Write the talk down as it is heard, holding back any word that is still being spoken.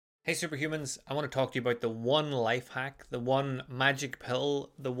Hey superhumans, I want to talk to you about the one life hack, the one magic pill,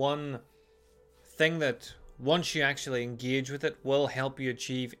 the one thing that once you actually engage with it will help you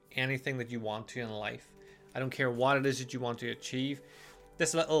achieve anything that you want to in life. I don't care what it is that you want to achieve.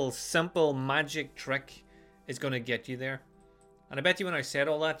 This little simple magic trick is going to get you there. And I bet you when I said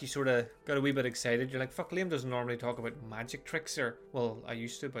all that, you sort of got a wee bit excited. You're like, fuck, Liam doesn't normally talk about magic tricks, or, well, I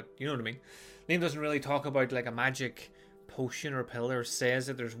used to, but you know what I mean. Liam doesn't really talk about like a magic potion or pill, or says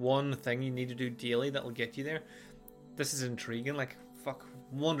that there's one thing you need to do daily that'll get you there. This is intriguing. Like, fuck,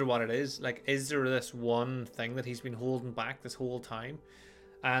 wonder what it is. Like, is there this one thing that he's been holding back this whole time?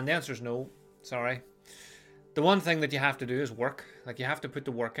 And the answer is no. Sorry. The one thing that you have to do is work. Like, you have to put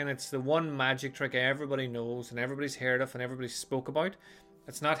the work in. It's the one magic trick everybody knows and everybody's heard of and everybody spoke about.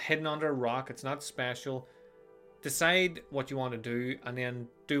 It's not hidden under a rock. It's not special. Decide what you want to do and then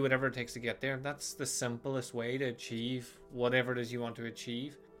do whatever it takes to get there. That's the simplest way to achieve whatever it is you want to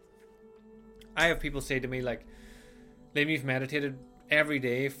achieve. I have people say to me like, Liam, you've meditated every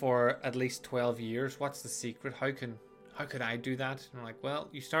day for at least 12 years. What's the secret? How could I do that? And I'm like, well,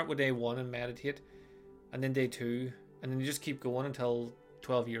 you start with day 1 and meditate, and then day 2, and then you just keep going until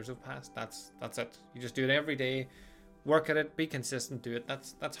 12 years have passed. That's it. You just do it every day. Work at it, be consistent, do it.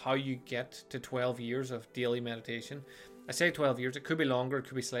 That's how you get to 12 years of daily meditation. I say 12 years, it could be longer, it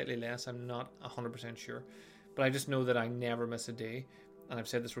could be slightly less, I'm not 100% sure. But I just know that I never miss a day, and I've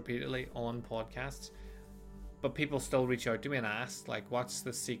said this repeatedly on podcasts. But people still reach out to me and ask, like, what's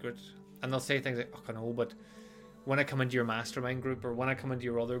the secret? And they'll say things like, oh, I know, but when I come into your mastermind group, or when I come into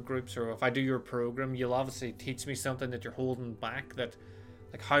your other groups, or if I do your program, you'll obviously teach me something that you're holding back, that,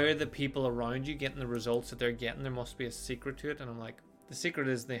 like, how are the people around you getting the results that they're getting? There must be a secret to it. And I'm like, the secret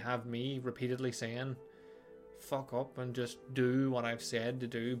is they have me repeatedly saying, fuck up and just do what I've said to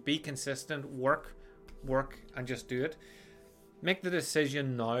do. Be consistent, work, and just do it. Make the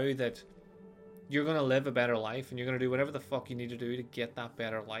decision now that you're going to live a better life and you're going to do whatever the fuck you need to do to get that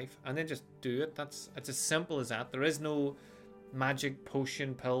better life, and then just do it. It's as simple as that. There is no magic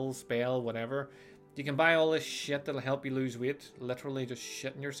potion, pill, spell, whatever. You can buy all this shit that'll help you lose weight, literally just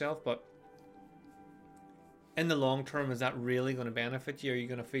shitting yourself, but in the long term, is that really going to benefit you? Are you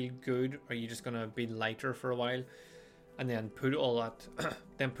going to feel good? Or are you just going to be lighter for a while and then put all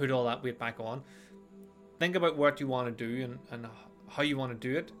that weight back on? Think about what you want to do and how you want to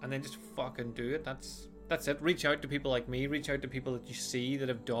do it, and then just fucking do it. That's it. Reach out to people like me. Reach out to people that you see that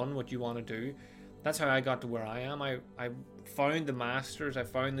have done what you want to do. That's how I got to where I am. I found the masters, I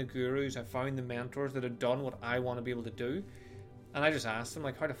found the gurus, I found the mentors that had done what I want to be able to do. And I just asked them,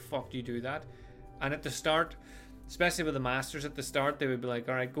 like, how the fuck do you do that? And at the start, especially with the masters at the start, they would be like,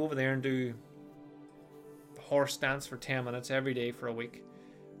 alright, go over there and do horse dance for 10 minutes every day for a week.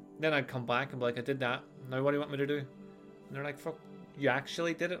 Then I'd come back and be like, I did that. Now what do you want me to do? And they're like, fuck, you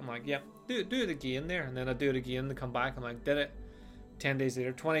actually did it? I'm like, yeah, do it again there. And then I'd do it again to come back. I'm like, did it. 10 days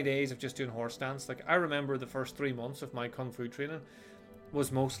later, 20 days of just doing horse dance. Like, I remember the first 3 months of my kung fu training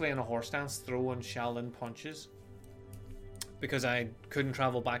was mostly in a horse dance, throwing Shaolin punches, because I couldn't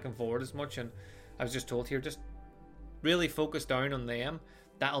travel back and forward as much, and I was just told, here, just really focus down on them.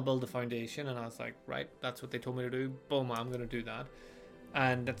 That'll build the foundation. And I was like, right, that's what they told me to do. Boom, I'm going to do that.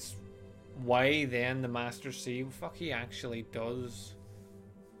 And that's why then the masters see, fuck, he actually does.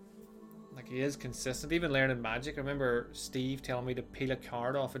 Like, he is consistent. Even learning magic, I remember Steve telling me to peel a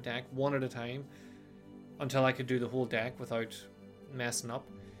card off a deck one at a time until I could do the whole deck without messing up.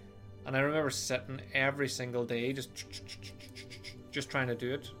 And I remember sitting every single day just trying to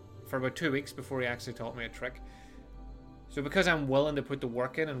do it for about 2 weeks before he actually taught me a trick. So because I'm willing to put the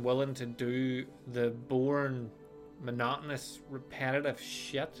work in and willing to do the boring, monotonous, repetitive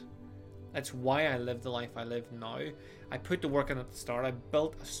shit, that's why I live the life I live now. I put the work in at the start. I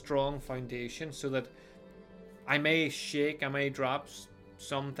built a strong foundation so that I may shake, I may drop,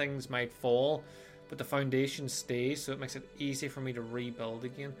 some things might fall, but the foundation stays, so it makes it easy for me to rebuild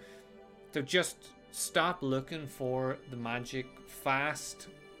again. So just stop looking for the magic, fast,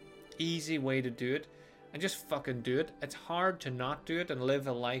 easy way to do it, and just fucking do it. It's hard to not do it and live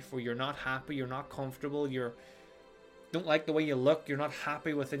a life where you're not happy, you're not comfortable, you don't like the way you look, you're not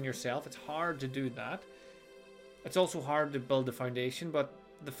happy within yourself. It's hard to do that. It's also hard to build the foundation, but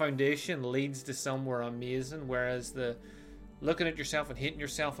the foundation leads to somewhere amazing, whereas the looking at yourself and hating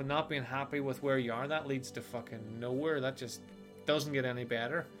yourself and not being happy with where you are, that leads to fucking nowhere. That just doesn't get any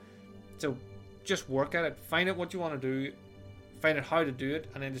better. So just work at it. Find out what you want to do, find out how to do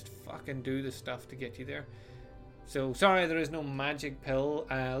it, and then just fucking do the stuff to get you there. So sorry there is no magic pill.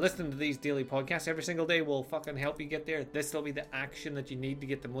 Listening to these daily podcasts every single day will fucking help you get there. This will be the action that you need to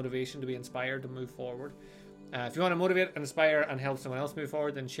get the motivation to be inspired to move forward. If you want to motivate, inspire, and help someone else move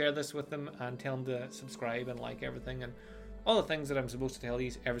forward, then share this with them and tell them to subscribe and like everything and all the things that I'm supposed to tell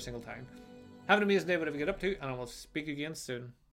you every single time. Have an amazing day, whatever you get up to, and I will speak again soon.